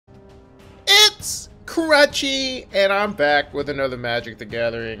It's Crutchy, and I'm back with another Magic the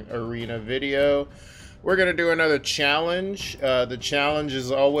Gathering Arena video. We're gonna do another challenge. The challenge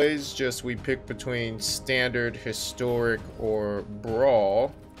is always just we pick between Standard, Historic, or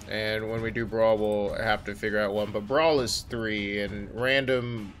Brawl. And when we do Brawl, we'll have to figure out one. But Brawl is 3, and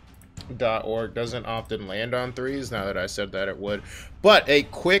random.org doesn't often land on 3s. Now that I said that, it would. But a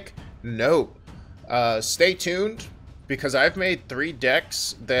quick note. Stay tuned, because I've made 3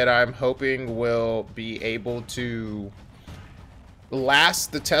 decks that I'm hoping will be able to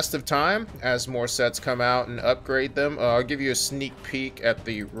last the test of time as more sets come out and upgrade them. I'll give you a sneak peek at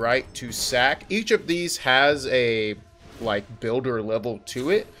the right to sack. Each of these has a builder level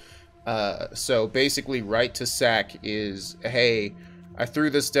to it. So basically right to sack is, hey, I threw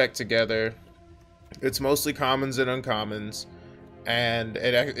this deck together. It's mostly commons and uncommons. And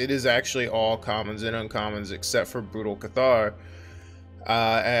it is actually all commons and uncommons except for Brutal Cathar.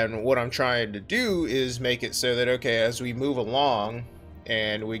 And what I'm trying to do is make it so that, okay, as we move along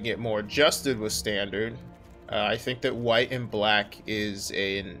and we get more adjusted with Standard, I think that white and black is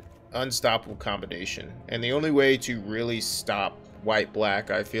an unstoppable combination. And the only way to really stop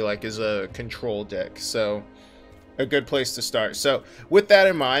white-black, I feel like, is a control deck. So a good place to start. So with that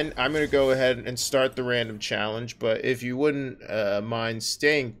in mind, I'm going to go ahead and start the random challenge, but if you wouldn't mind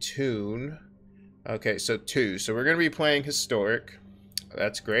staying tuned. Okay, so 2. So we're going to be playing Historic.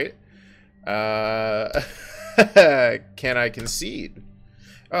 That's great. Can I concede?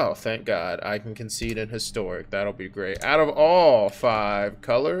 Oh, thank God. I can concede in Historic. That'll be great. Out of all 5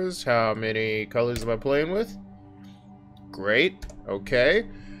 colors, how many colors am I playing with? Great. Okay.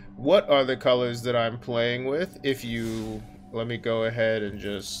 What are the colors that I'm playing with? If you let me go ahead and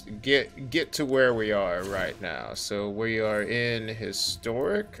just get to where we are right now. So we are in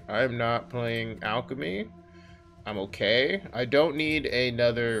Historic. I'm not playing Alchemy. I'm okay. I don't need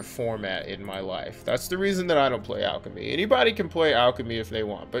another format in my life. That's the reason that I don't play Alchemy. Anybody can play Alchemy if they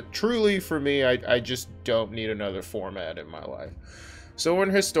want, but truly for me, I just don't need another format in my life. So we're in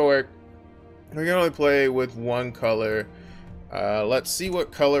Historic. We can only play with 1 color. Let's see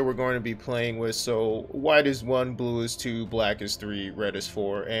what color we're going to be playing with. So white is 1, blue is 2, black is 3, red is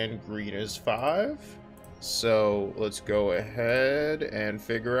 4, and green is 5. So let's go ahead and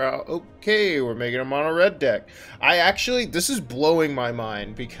figure out. Okay, we're making a mono red deck. This is blowing my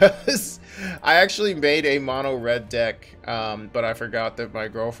mind because I actually made a mono red deck, but I forgot that my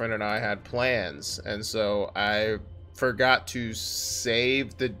girlfriend and I had plans, and so I forgot to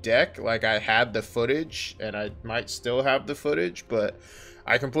save the deck. Like, I had the footage, and I might still have the footage, but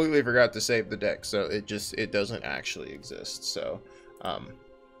I completely forgot to save the deck, so it doesn't actually exist. So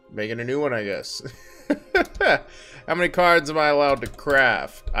making a new one, I guess. How many cards am I allowed to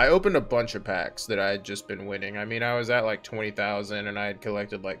craft? I opened a bunch of packs that I had just been winning. I mean, I was at like 20,000 and I had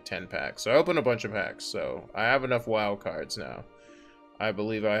collected like 10 packs. So I opened a bunch of packs. So I have enough wild cards now. I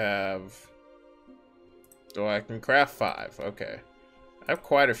believe I have... So I can craft 5. Okay. I have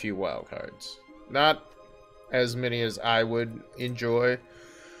quite a few wild cards. Not as many as I would enjoy.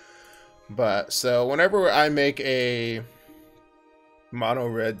 But, so whenever I make a mono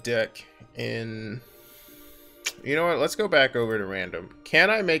red deck in... You know what? Let's go back over to random. Can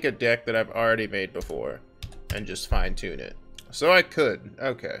I make a deck that I've already made before and just fine tune it? So I could.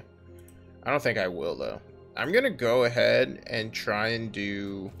 Okay. I don't think I will, though. I'm going to go ahead and try and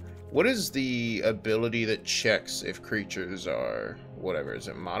do... What is the ability that checks if creatures are... Whatever. Is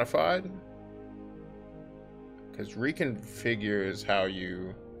it modified? Because reconfigure is how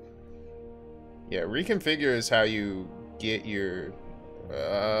you... Yeah, reconfigure is how you get your...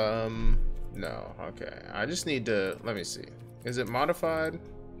 No, okay. I just need to... Let me see. Is it modified?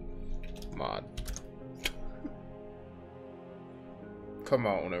 Mod. Come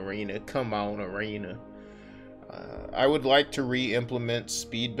on, Arena. Come on, Arena. I would like to re-implement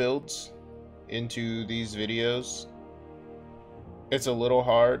speed builds into these videos. It's a little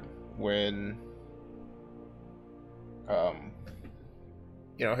hard when...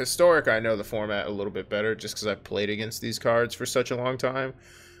 you know, Historic, I know the format a little bit better just because I've played against these cards for such a long time.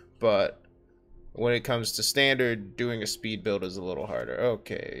 But when it comes to Standard, doing a speed build is a little harder.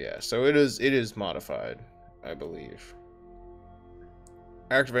 Okay, yeah. So it is modified, I believe.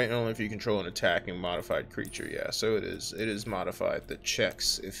 Activate only if you control an attacking modified creature. Yeah, so it is modified. That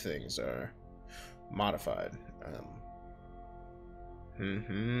checks if things are modified.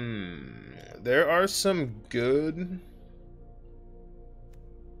 There are some good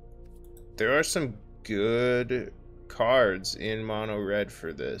cards in mono red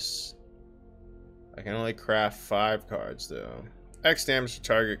for this. I can only craft 5 cards though. X damage to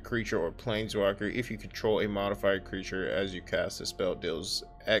target creature or planeswalker. If you control a modified creature as you cast the spell, deals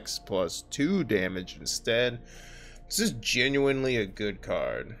X plus 2 damage instead. This is genuinely a good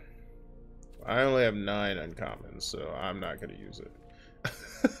card. I only have 9 uncommons, so I'm not going to use it.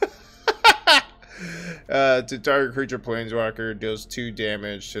 To target creature planeswalker, deals 2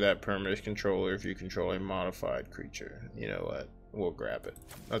 damage to that permanent controller if you control a modified creature. You know what? We'll grab it.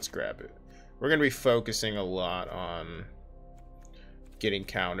 Let's grab it. We're going to be focusing a lot on getting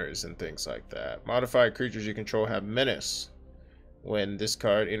counters and things like that. Modified creatures you control have menace. When this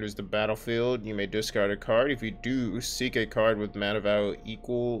card enters the battlefield, you may discard a card. If you do, seek a card with mana value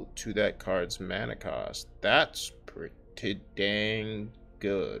equal to that card's mana cost. That's pretty dang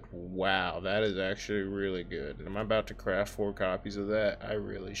good. Wow, that is actually really good. Am I about to craft 4 copies of that? I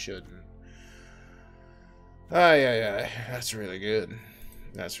really shouldn't. Yeah, that's really good.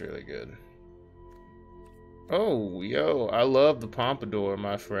 That's really good. Oh, yo, I love the Pompadour,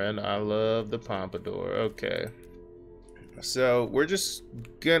 my friend. I love the Pompadour. Okay. So, we're just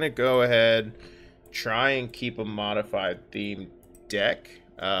gonna go ahead, try and keep a modified themed deck.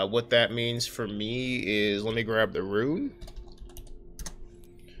 What that means for me is, let me grab the rune.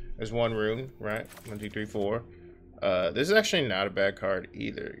 There's 1 rune, right? 1, 2, 3, 4. This is actually not a bad card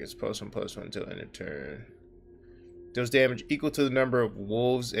either. It gets +1/+1 until end of turn. Deals damage equal to the number of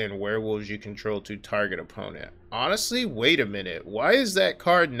wolves and werewolves you control to target opponent. Honestly, wait a minute. Why is that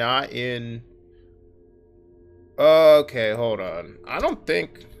card not in... Okay, hold on. I don't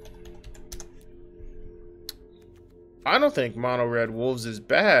think Mono Red Wolves is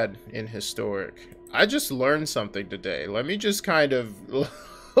bad in Historic. I just learned something today. Let me just kind of look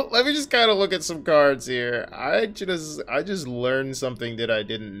at some cards here. I just learned something that I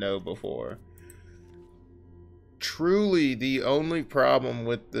didn't know before. Truly, the only problem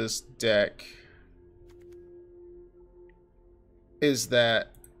with this deck is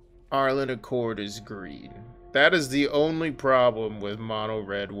that Arlinn Accord is green. That is the only problem with Mono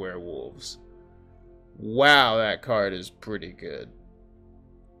Red Werewolves. Wow, that card is pretty good.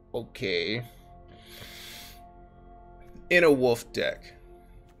 Okay. In a wolf deck.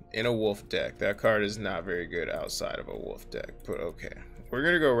 That card is not very good outside of a wolf deck, but okay. We're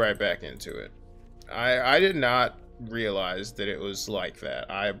gonna go right back into it. I did not realize that it was like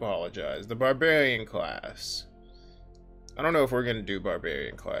that. I apologize. The Barbarian class. I don't know if we're going to do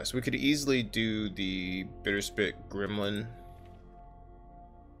Barbarian class. We could easily do the Bitterspit Gremlin.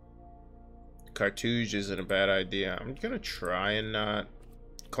 Cartouche isn't a bad idea. I'm going to try and not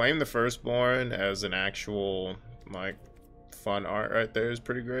claim the Firstborn as an actual, like, fun art right there is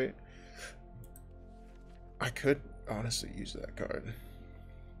pretty great. I could honestly use that card.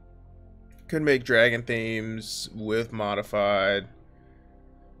 Could make dragon themes with modified.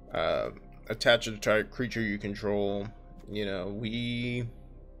 Attach it to target creature you control. You know,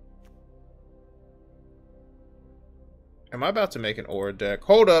 am I about to make an aura deck?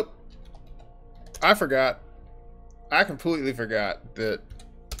 Hold up. I forgot. I completely forgot that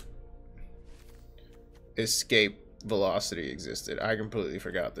escape velocity existed. I completely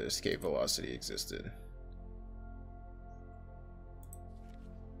forgot that escape velocity existed.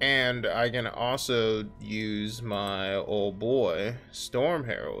 And I can also use my old boy, Storm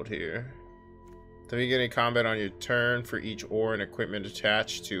Herald here. At the beginning of combat on your turn, for each aura and equipment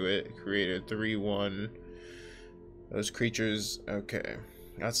attached to it, create a 3/1. Those creatures, okay,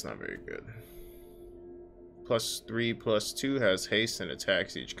 that's not very good. +3/+2 has haste and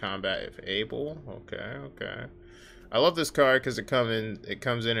attacks each combat if able. Okay. I love this card because it comes in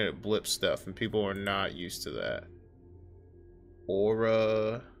and it blips stuff, and people are not used to that.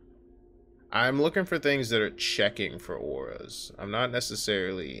 Aura. I'm looking for things that are checking for auras. I'm not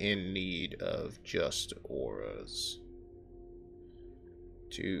necessarily in need of just auras.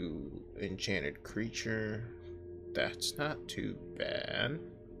 To enchanted creature. That's not too bad.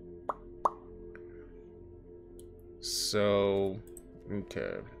 So,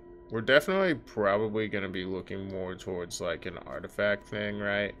 okay. We're definitely probably going to be looking more towards like an artifact thing,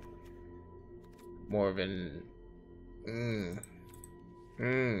 right? More of an...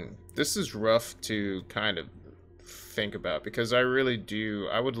 This is rough to kind of think about because I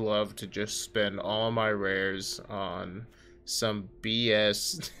would love to just spend all my rares on some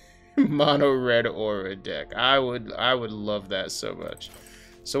BS mono red aura deck. I would love that so much.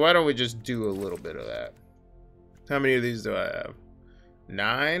 So why don't we just do a little bit of that? How many of these do I have?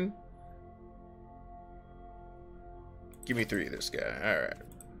 9? Give me 3 of this guy. Alright.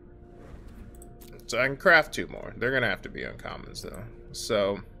 So I can craft 2 more. They're gonna have to be uncommons though.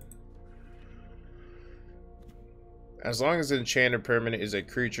 So as long as the enchanted permanent is a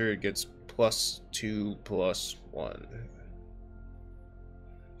creature, it gets +2/+1.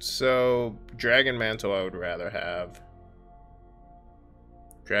 So Dragon Mantle I would rather have.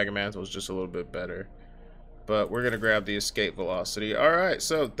 Dragon Mantle's just a little bit better. But we're going to grab the escape velocity. Alright,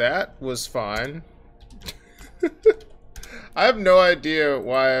 so that was fine. I have no idea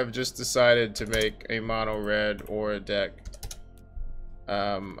why I've just decided to make a mono red or a deck.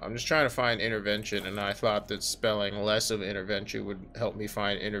 I'm just trying to find intervention, and I thought that spelling less of intervention would help me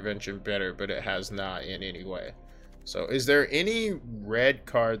find intervention better, but it has not in any way. So is there any red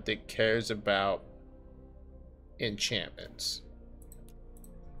card that cares about enchantments?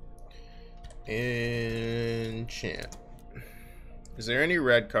 Enchant. Is there any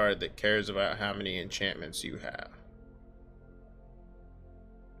red card that cares about how many enchantments you have?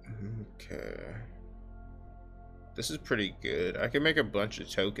 Okay. This is pretty good. I can make a bunch of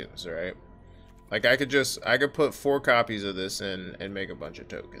tokens, right? Like I could put 4 copies of this in and make a bunch of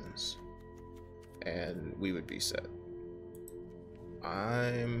tokens. And we would be set.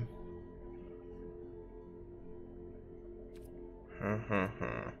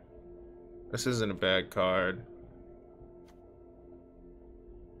 This isn't a bad card.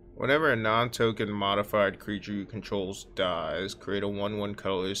 Whenever a non-token modified creature you control dies, create a 1/1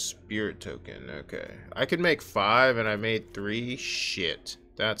 colorless spirit token. Okay. I could make 5 and I made 3. Shit.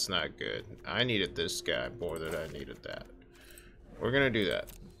 That's not good. I needed this guy more than I needed that. We're gonna do that.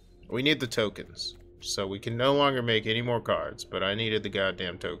 We need the tokens. So we can no longer make any more cards, but I needed the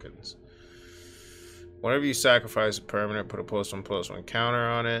goddamn tokens. Whenever you sacrifice a permanent, put a +1/+1 counter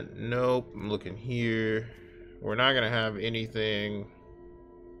on it. Nope. I'm looking here. We're not gonna have anything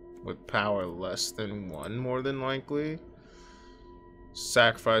with power less than 1, more than likely.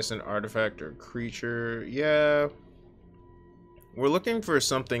 Sacrifice an artifact or creature. Yeah. We're looking for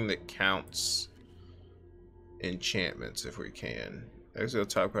something that counts enchantments if we can. Exile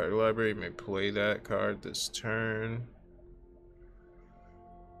top card of your library. You may play that card this turn.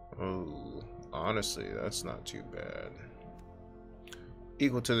 Oh, honestly, that's not too bad.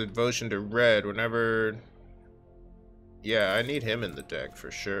 Equal to the devotion to red whenever... Yeah, I need him in the deck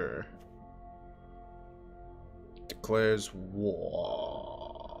for sure. Declares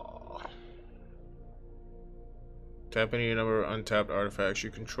war. Tap any number of untapped artifacts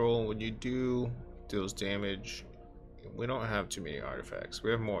you control. When you do, deals damage. We don't have too many artifacts. We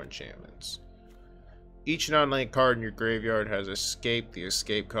have more enchantments. Each non-land card in your graveyard has escape. The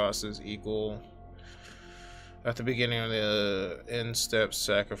escape cost is equal. At the beginning of the end step,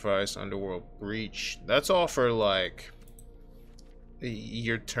 sacrifice Underworld Breach. That's all for like...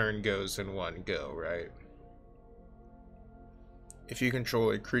 your turn goes in one go, right? If you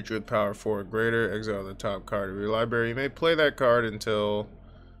control a creature with power 4 or greater, exile the top card of your library. You may play that card until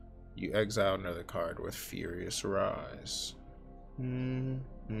you exile another card with Furious Rise.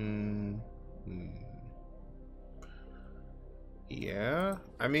 Yeah,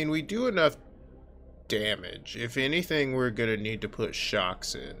 I mean, we do enough damage. If anything, we're gonna need to put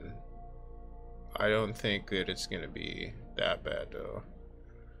shocks in. I don't think that it's gonna be that bad though.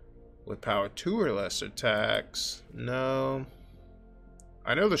 With power 2 or less attacks, no.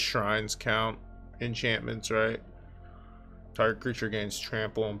 I know the shrines count enchantments, right? Target creature gains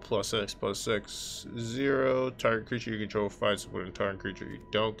trample and +X/+X 0. Target creature you control fights with a target creature you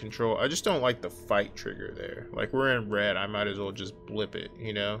don't control. I just don't like the fight trigger there. Like, we're in red, I might as well just blip it,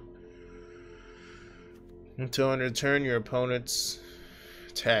 you know? Until end of turn, your opponent's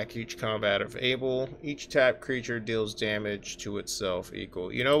attack each combat of able. Each tap creature deals damage to itself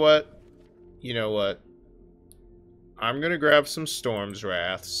equal. You know what? You know what? I'm gonna grab some Storm's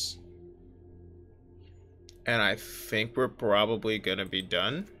Wraths. And I think we're probably gonna be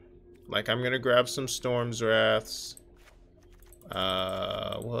done. Like, I'm gonna grab some Storm's Wraths.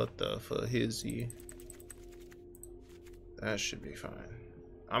 What the fuck is he? That should be fine.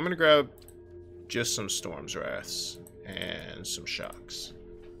 I'm gonna grab just some Storm's Wraths and some shocks.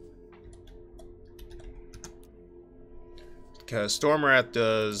 Because Storm Wrath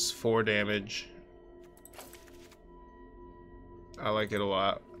does 4 damage. I like it a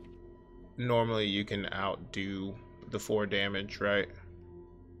lot. Normally you can outdo the 4 damage, right?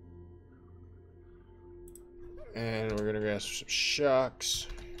 And we're gonna grab some shocks.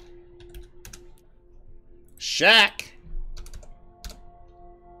 Shack!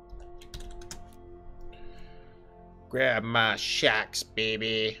 Grab my shocks,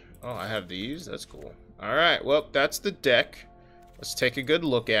 baby. Oh, I have these? That's cool. Alright, well, that's the deck. Let's take a good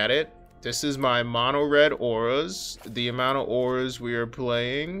look at it. This is my mono red auras. The amount of auras we are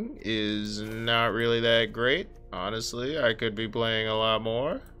playing is not really that great. Honestly, I could be playing a lot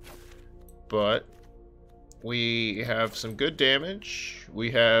more. But we have some good damage. We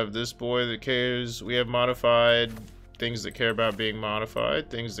have this boy that cares. We have modified things that care about being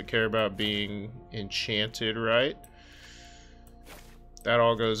modified. Things that care about being enchanted, right? That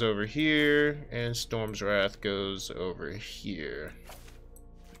all goes over here, and Storm's Wrath goes over here.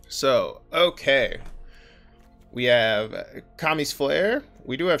 So, okay. We have Kami's Flare.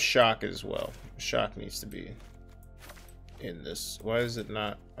 We do have Shock as well. Shock needs to be in this. Why is it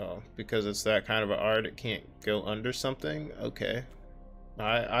not? Oh, because it's that kind of an art. It can't go under something. Okay.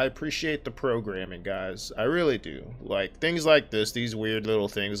 I appreciate the programming, guys. I really do. Like, things like this, these weird little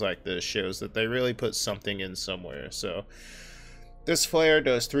things like this, shows that they really put something in somewhere. So, this flare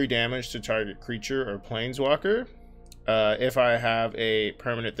does 3 damage to target creature or planeswalker. If I have a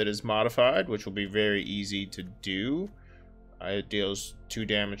permanent that is modified, which will be very easy to do, it deals 2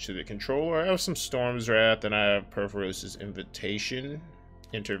 damage to the controller. I have some Storm's Wrath, and I have Purphoros'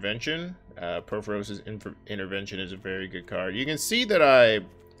 Intervention. Purphoros' Intervention is a very good card. You can see that I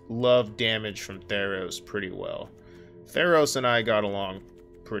love damage from Theros pretty well. Theros and I got along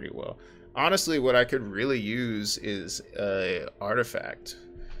pretty well. Honestly, what I could really use is a artifact.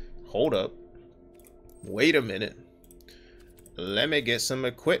 Hold up. Wait a minute. Let me get some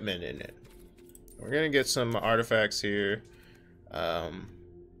equipment in it. We're gonna get some artifacts here. The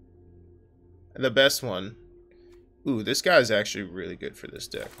best one. Ooh, this guy's actually really good for this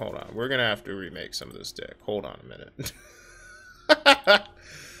deck. Hold on. We're gonna have to remake some of this deck. Hold on a minute.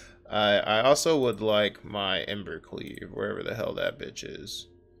 I also would like my Embercleave, wherever the hell that bitch is.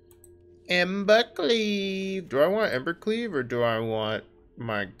 Embercleave. Do I want Embercleave or do I want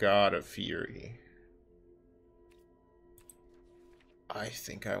my God of Fury? I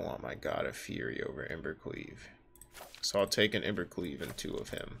think I want my God of Fury over Embercleave. So I'll take an Embercleave and 2 of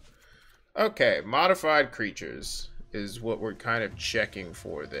him. Okay, modified creatures is what we're kind of checking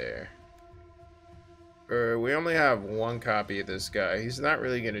for there. We only have 1 copy of this guy. He's not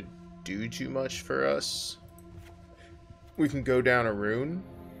really going to do too much for us. We can go down a rune.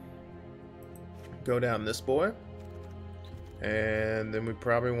 Go down this boy. And then we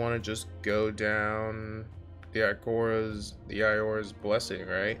probably want to just go down the Iora's Blessing,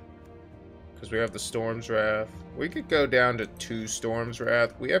 right? Because we have the Storm's Wrath. We could go down to 2 Storm's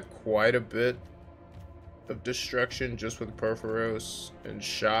Wrath. We have quite a bit of destruction just with Purphoros and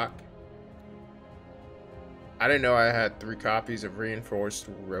Shock. I didn't know I had 3 copies of Reinforced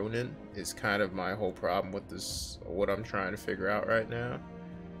Ronin. Is kind of my whole problem with this, what I'm trying to figure out right now.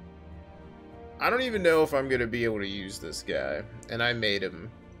 I don't even know if I'm going to be able to use this guy. And I made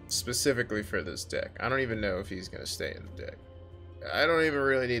him specifically for this deck. I don't even know if he's going to stay in the deck. I don't even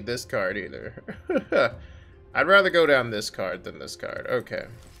really need this card either. I'd rather go down this card than this card. Okay.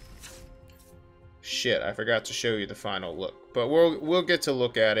 Shit, I forgot to show you the final look. But we'll get to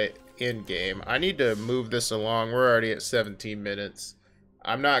look at it in game. I need to move this along. We're already at 17 minutes.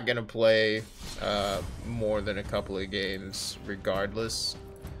 I'm not going to play more than a couple of games regardless.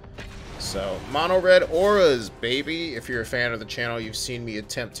 So, Mono Red Auras, baby. If you're a fan of the channel, you've seen me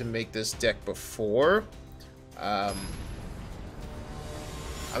attempt to make this deck before. That's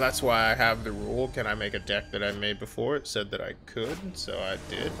why I have the rule. Can I make a deck that I made before? It said that I could, so I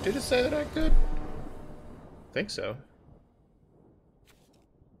did. Did it say that I could? I think so.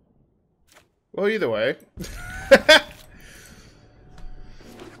 Well, either way.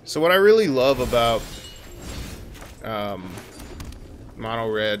 So what I really love about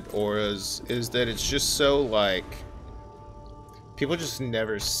Mono Red Auras is that it's just so, like, people just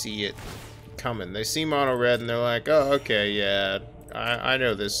never see it coming. They see Mono Red and they're like, oh, okay, yeah, I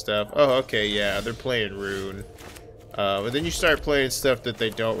know this stuff. Oh, okay, yeah, they're playing Rune. But then you start playing stuff that they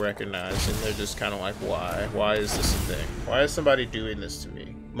don't recognize and they're just kind of like, why? Why is this a thing? Why is somebody doing this to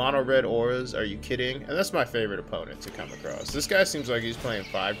me? Mono Red Auras, are you kidding? And that's my favorite opponent to come across. This guy seems like he's playing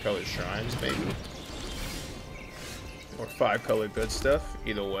 5-color Shrines, maybe. Or 5-color good stuff,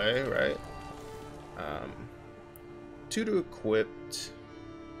 either way, right? 2 to equipped.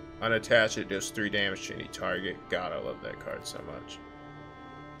 Unattached, it does 3 damage to any target. God, I love that card so much.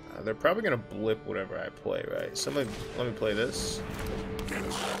 They're probably going to blip whatever I play, right? So let me play this.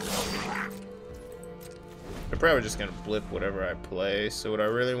 They're probably just going to blip whatever I play. So what I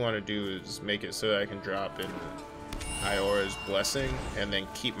really want to do is make it so that I can drop in Iora's Blessing and then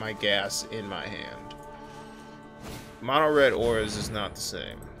keep my gas in my hand. Mono Red Auras is not the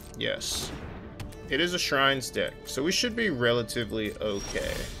same. Yes. It is a Shrines deck, so we should be relatively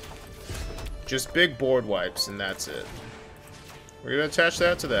okay. Just big board wipes and that's it. We're going to attach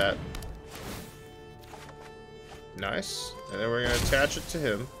that to that. Nice. And then we're going to attach it to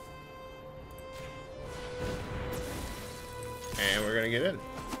him. And we're going to get in.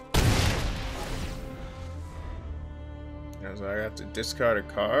 And so I have to discard a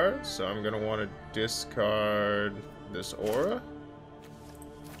card. So I'm going to want to discard this aura.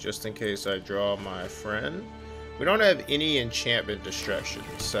 Just in case I draw my friend. We don't have any enchantment destruction,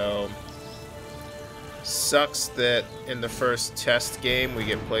 so sucks that in the first test game we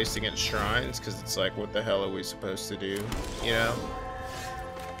get placed against shrines, because it's like, what the hell are we supposed to do, you know?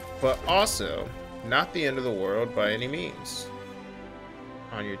 But also, not the end of the world by any means.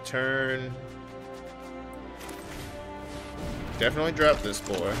 On your turn, definitely drop this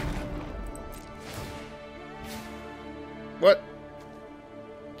boy. What?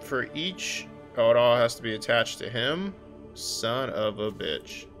 For each... Oh, it all has to be attached to him? Son of a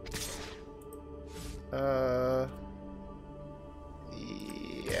bitch.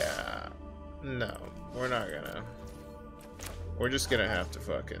 Yeah. No, we're not gonna. We're just gonna have to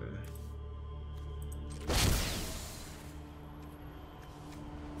fucking...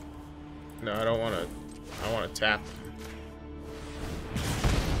 No, I don't wanna... I wanna tap them.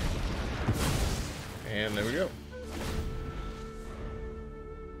 And there we go.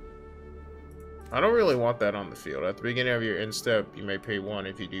 I don't really want that on the field. At the beginning of your instep, you may pay 1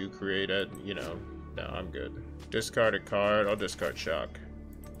 if you do create it, you know. No, I'm good. Discard a card. I'll discard Shock.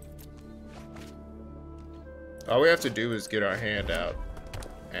 All we have to do is get our hand out,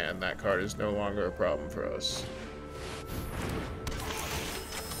 and that card is no longer a problem for us.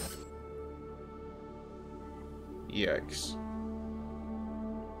 Yikes.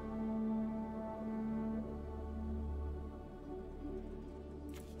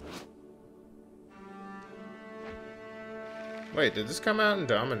 Wait, did this come out in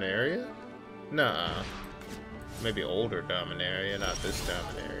Dominaria? Nuh-uh. Maybe older Dominaria, not this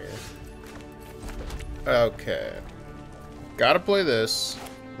Dominaria. Okay. Gotta play this,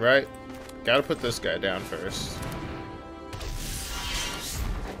 right? Gotta put this guy down first.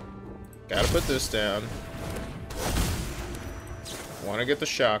 Gotta put this down. Wanna get the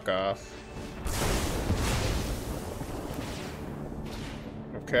shock off.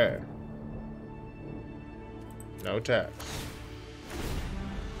 Okay. No tax.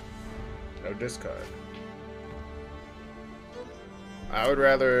 No discard. I would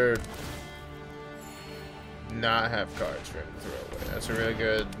rather not have cards for him to throw away. That's a really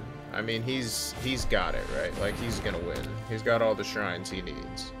good... I mean, he's got it, right? Like, he's gonna win. He's got all the shrines he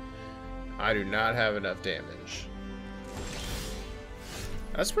needs. I do not have enough damage.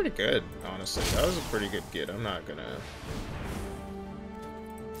 That's pretty good, honestly. That was a pretty good get. I'm not gonna...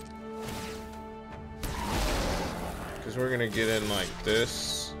 Because we're gonna get in like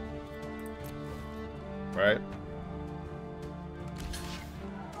this. Right?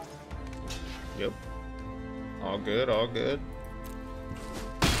 Yep. All good, all good.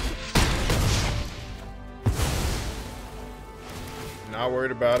 Not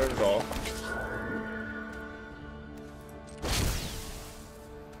worried about it at all.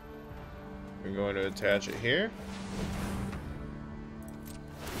 We're going to attach it here.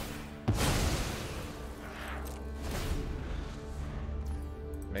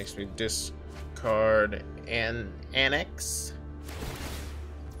 Makes me discard and annex.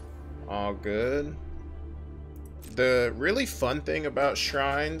 All good. The really fun thing about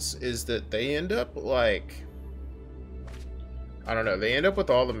shrines is that they end up like, I don't know, they end up with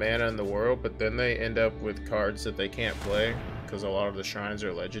all the mana in the world, but then they end up with cards that they can't play because a lot of the shrines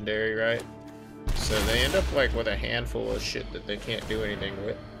are legendary, right? So they end up like with a handful of shit that they can't do anything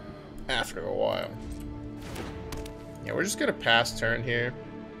with after a while. Yeah, we're just gonna pass turn here.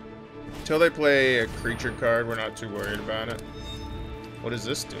 Until they play a creature card, we're not too worried about it. What does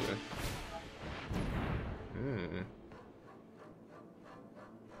this do?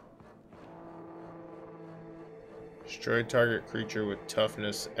 Destroy target creature with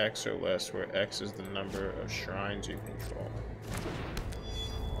toughness X or less, where X is the number of shrines you control.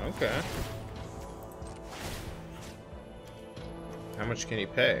 Okay. How much can he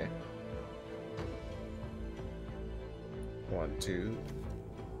pay? 1, 2.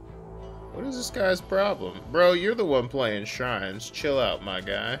 What is this guy's problem? Bro, you're the one playing shrines. Chill out, my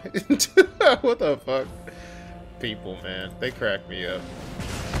guy. What the fuck? People, man. They crack me up.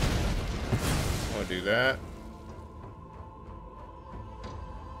 I'm gonna do that.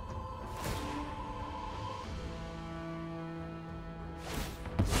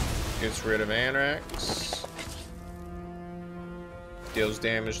 Gets rid of Anrax. Deals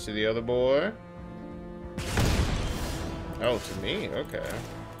damage to the other boy. Oh, to me? Okay.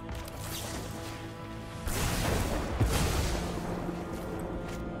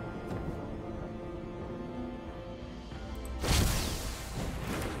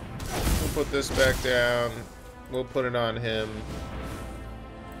 We'll put this back down. We'll put it on him.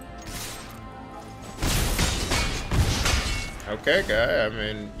 Okay, guy, I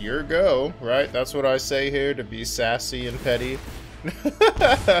mean, your go, right? That's what I say here, to be sassy and petty.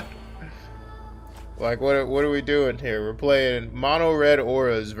 Like, what are we doing here? We're playing mono red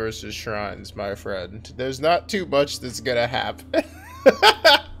auras versus shrines, my friend. There's not too much that's gonna happen.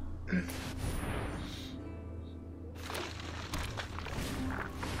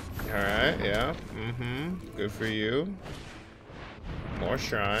 Alright, yeah. Good for you. More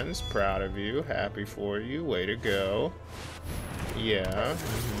shrines. Proud of you. Happy for you. Way to go. Yeah.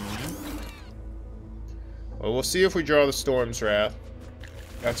 Well, we'll see if we draw the Storm's Wrath.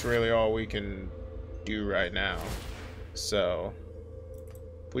 That's really all we can do right now. So,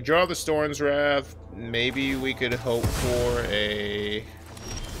 if we draw the Storm's Wrath, maybe we could hope for a...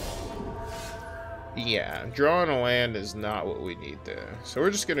 Yeah, drawing a land is not what we need there. So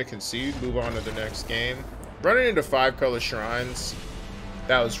we're just going to concede, move on to the next game. Running into 5-color shrines,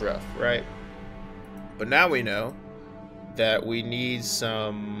 that was rough, right? But now we know that we need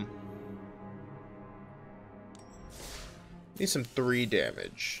some... Need some 3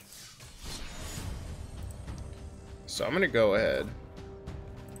 damage. So I'm going to go ahead.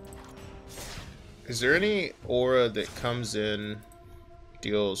 Is there any aura that comes in,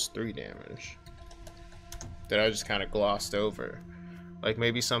 deals 3 damage? That I just kind of glossed over. Like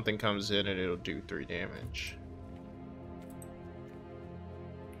maybe something comes in and it'll do 3 damage.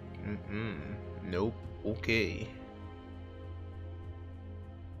 Nope. Okay.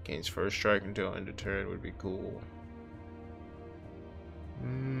 Gains first strike until end of turn would be cool.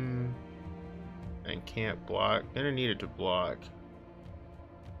 And can't block. And it needed to block.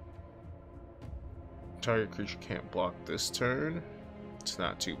 Target creature can't block this turn. It's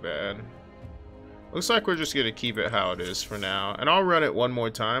not too bad. Looks like we're just gonna keep it how it is for now. And I'll run it one more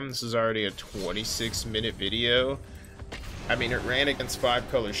time. This is already a 26-minute video. I mean, it ran against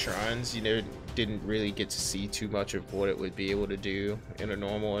 5-color shrines. You know, didn't really get to see too much of what it would be able to do in a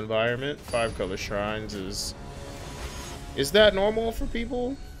normal environment. 5-color shrines is that normal for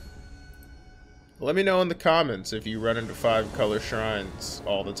people? Let me know in the comments if you run into 5-color shrines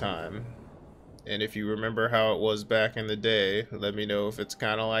all the time. And if you remember how it was back in the day, let me know if it's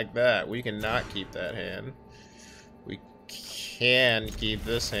kind of like that. We cannot keep that hand. We can keep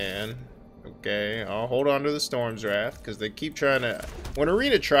this hand. Okay, I'll hold on to the Storm's Wrath, because they keep trying to... When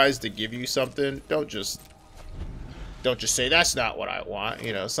Arena tries to give you something, don't just say, that's not what I want.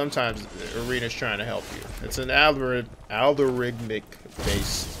 You know, sometimes Arena's trying to help you. It's an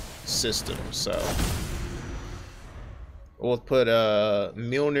algorithmic-based system, so... We'll put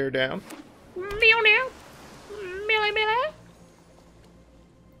Mjolnir down. Mjolnir.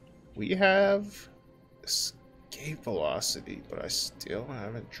 We have escape velocity, but I still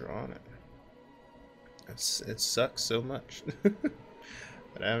haven't drawn it. It sucks so much.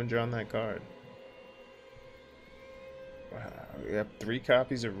 But I haven't drawn that card. Wow, we have 3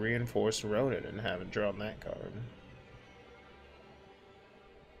 copies of Reinforced Ronin and haven't drawn that card.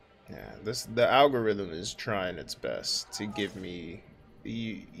 Yeah, the algorithm is trying its best to give me...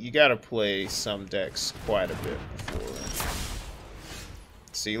 You gotta play some decks quite a bit before.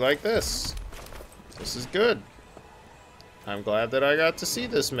 See, like this. This is good. I'm glad that I got to see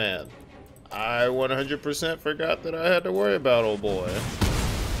this man. I 100% forgot that I had to worry about old boy.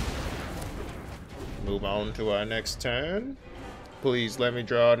 Move on to our next turn. Please let me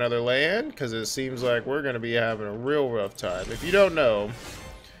draw another land, because it seems like we're going to be having a real rough time. If you don't know,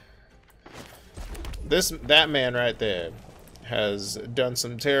 that man right there has done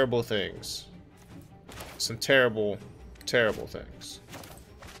some terrible things. Some terrible, terrible things.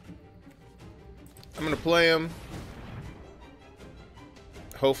 I'm going to play him.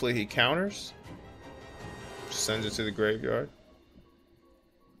 Hopefully he counters. Sends it to the graveyard.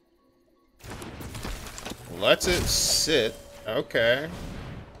 Lets it sit. Okay.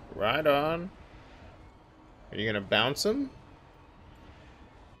 Right on. Are you gonna bounce him?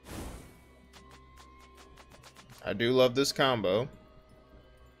 I do love this combo.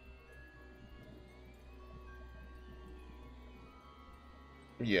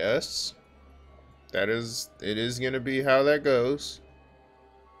 Yes. It is gonna be how that goes.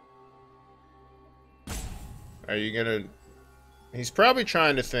 Are you gonna... He's probably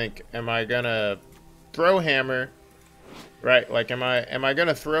trying to think, am I gonna throw hammer? Right, like am I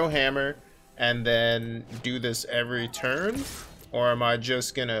gonna throw hammer and then do this every turn? Or am I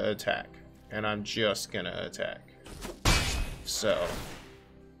just gonna attack? And I'm just gonna attack. So.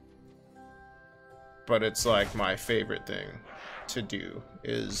 But it's like my favorite thing to do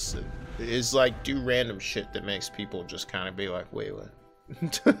is like do random shit that makes people just kind of be like, wait, what?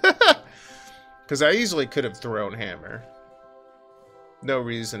 Because I easily could have thrown hammer. No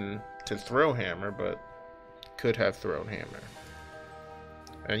reason to throw hammer, but could have thrown hammer.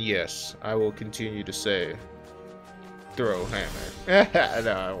 And yes, I will continue to say throw hammer.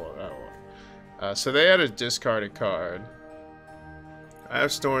 No, I won't. So they had a discarded card. I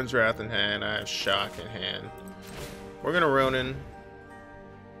have Storm's Wrath in hand. I have Shock in hand. We're gonna Ronin.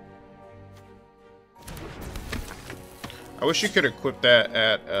 I wish you could equip that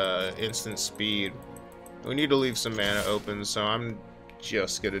at instant speed. We need to leave some mana open, so I'm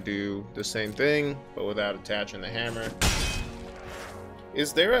just gonna do the same thing, but without attaching the hammer.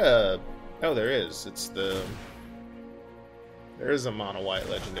 Is there a... Oh, there is. It's the... There is a mono white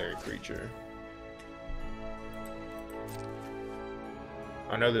legendary creature.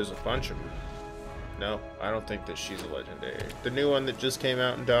 I know there's a bunch of them. No, I don't think that she's a legendary. The new one that just came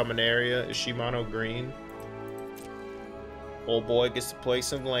out in Dominaria, is she mono green? Old boy gets to play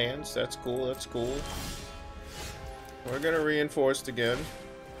some lands. That's cool, that's cool. We're gonna reinforce again.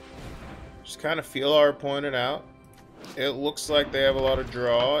 Just kind of feel our opponent out. It looks like they have a lot of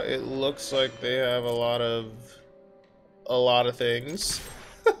draw. It looks like they have a lot of things.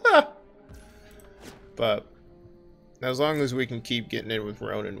 But as long as we can keep getting in with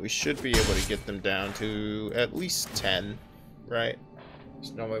Ronin, we should be able to get them down to at least 10, right?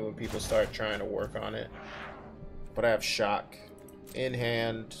 It's normally when people start trying to work on it. But I have Shock in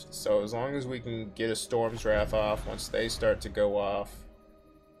hand, so as long as we can get a Storm's Wrath off, once they start to go off,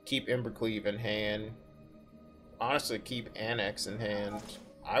 keep Embercleave in hand, honestly keep Annex in hand.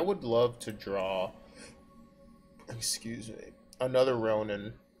 I would love to draw, excuse me, another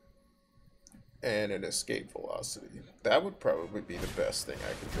Ronin and an Escape Velocity. That would probably be the best thing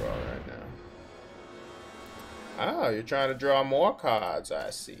I could draw right now. Oh, you're trying to draw more cards, I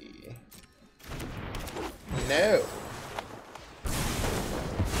see. No.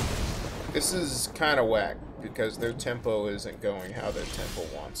 This is kind of whack, because their tempo isn't going how their tempo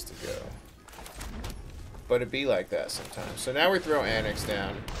wants to go. But it'd be like that sometimes. So now we throw Annex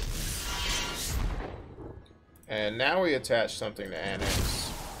down. And now we attach something to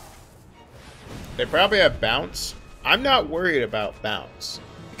Annex. They probably have Bounce. I'm not worried about Bounce,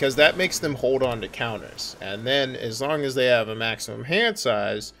 because that makes them hold on to counters. And then, as long as they have a maximum hand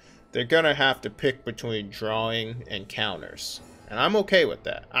size, they're going to have to pick between drawing and counters. And I'm okay with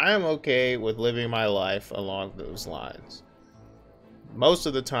that. I am okay with living my life along those lines. Most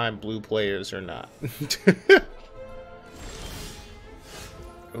of the time, blue players are not.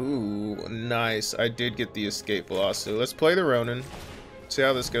 Ooh, nice. I did get the Escape Velocity. Let's play the Ronin. See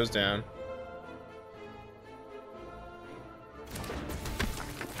how this goes down.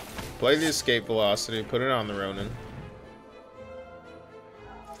 Play the Escape Velocity. Put it on the Ronin.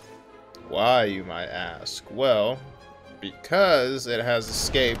 Why, you might ask? Well, because it has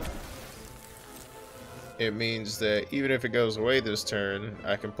Escape, it means that even if it goes away this turn,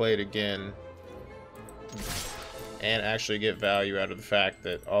 I can play it again and actually get value out of the fact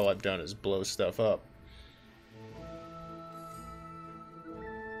that all I've done is blow stuff up.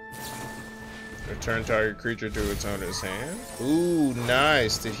 Return target creature to its owner's hand. Ooh,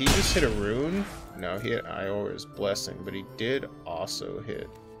 nice. Did he just hit a rune? No, he hit Iora's Blessing, but he did also hit.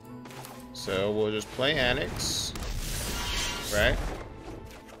 So we'll just play Annex, right?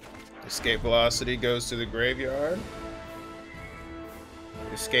 Escape Velocity goes to the graveyard.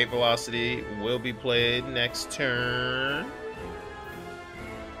 Escape Velocity will be played next turn.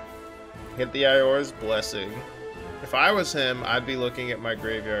 Hit the Iora's Blessing. If I was him, I'd be looking at my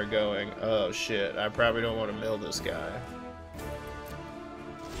graveyard going, oh shit, I probably don't want to mill this guy.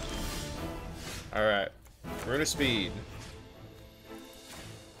 Alright. Rune of Speed.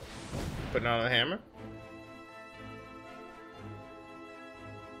 Putting on the hammer.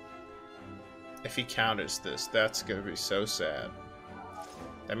 If he counters this, that's gonna be so sad.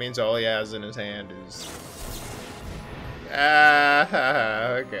 That means all he has in his hand is... Ah,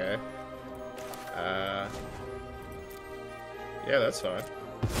 okay. Yeah, that's fine.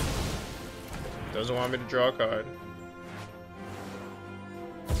 Doesn't want me to draw a card.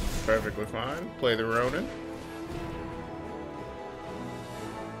 Perfectly fine. Play the Ronin.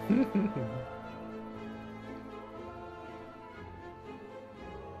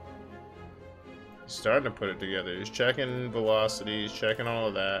 Starting to put it together. He's checking velocities, checking all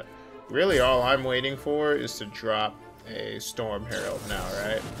of that. Really, all I'm waiting for is to drop a Storm Herald now,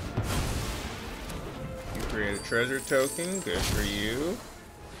 right? You create a treasure token. Good for you.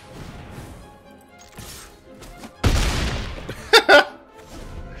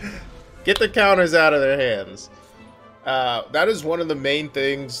 Get the counters out of their hands. That is one of the main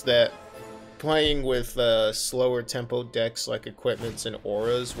things that playing with slower tempo decks like Equipments and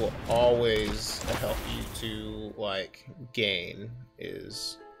Auras will always help you to like gain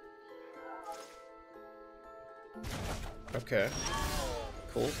is... Okay.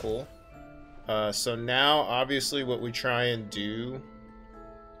 Cool, cool. So now obviously what we try and do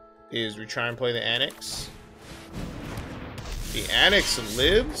is we try and play the Annex. The Annex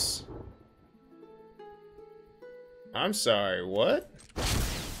lives? I'm sorry, what?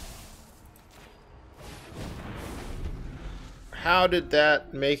 How did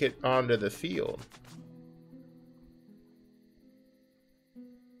that make it onto the field?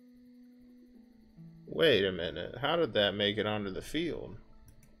 Wait a minute. How did that make it onto the field?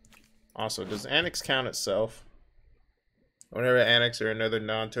 Also, does Annex count itself? Whenever Annex or another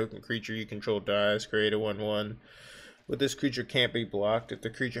non-token creature you control dies, create a 1/1. But this creature can't be blocked. If the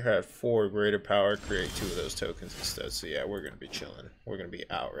creature had 4 greater power, create 2 of those tokens instead. So yeah, we're going to be chilling. We're going to be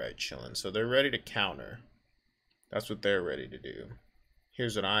outright chilling. So they're ready to counter. That's what they're ready to do.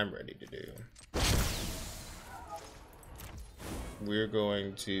 Here's what I'm ready to do. We're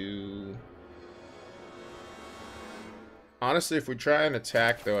going to... Honestly, if we try and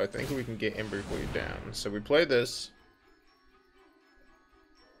attack, though, I think we can get Embercleave down. So we play this.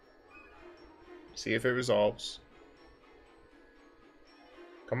 See if it resolves.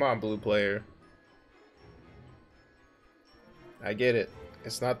 Come on, blue player. I get it.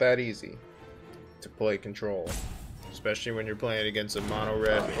 It's not that easy to play control. Especially when you're playing against a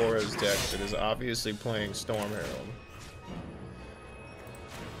mono-red Auras deck that is obviously playing Storm Herald.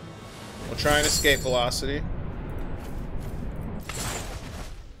 We'll try and escape velocity.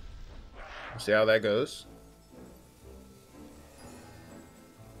 See how that goes.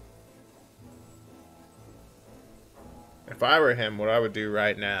 If I were him, what I would do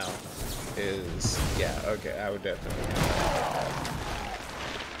right now is... Yeah, okay, I would definitely.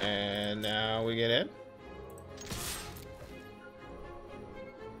 And now we get in.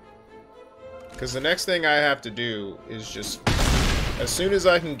 Because the next thing I have to do is just... As soon as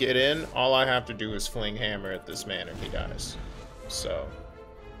I can get in, all I have to do is fling hammer at this man and he dies. So...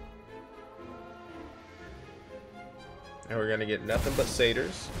 And we're gonna get nothing but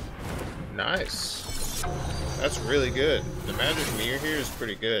satyrs. Nice. That's really good. The magic mirror here is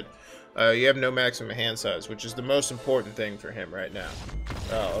pretty good. You have no maximum hand size, which is the most important thing for him right now.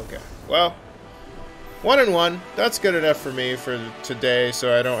 Oh, okay. Well, 1-1. That's good enough for me for today,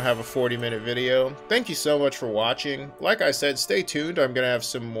 so I don't have a 40-minute video. Thank you so much for watching. Like I said, stay tuned. I'm gonna have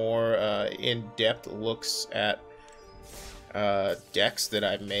some more in-depth looks at decks that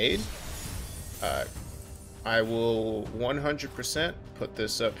I've made. I will 100% put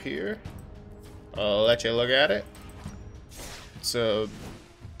this up here. I'll let you look at it. It's a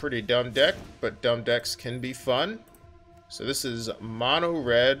pretty dumb deck, but dumb decks can be fun. So this is mono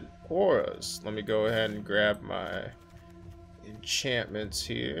red Auras. Let me go ahead and grab my enchantments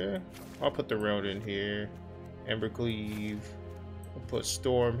here. I'll put the road in here. Embercleave. We'll put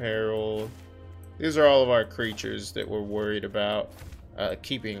Storm Herald. These are all of our creatures that we're worried about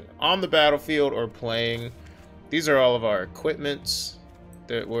keeping on the battlefield or playing. These are all of our equipments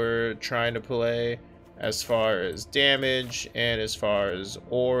that we're trying to play as far as damage and as far as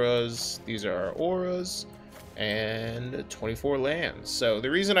auras. These are our auras and 24 lands. So the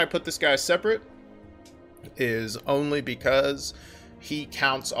reason I put this guy separate is only because he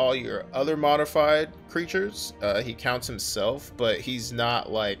counts all your other modified creatures. He counts himself, but he's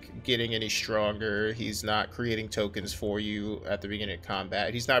not like getting any stronger. He's not creating tokens for you at the beginning of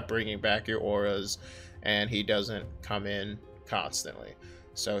combat. He's not bringing back your auras, and he doesn't come in constantly.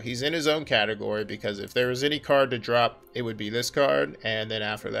 So he's in his own category, because if there was any card to drop, it would be this card, and then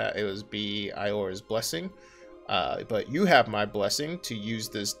after that it would be Iora's Blessing. But you have my blessing to use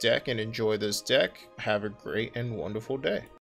this deck and enjoy this deck. Have a great and wonderful day.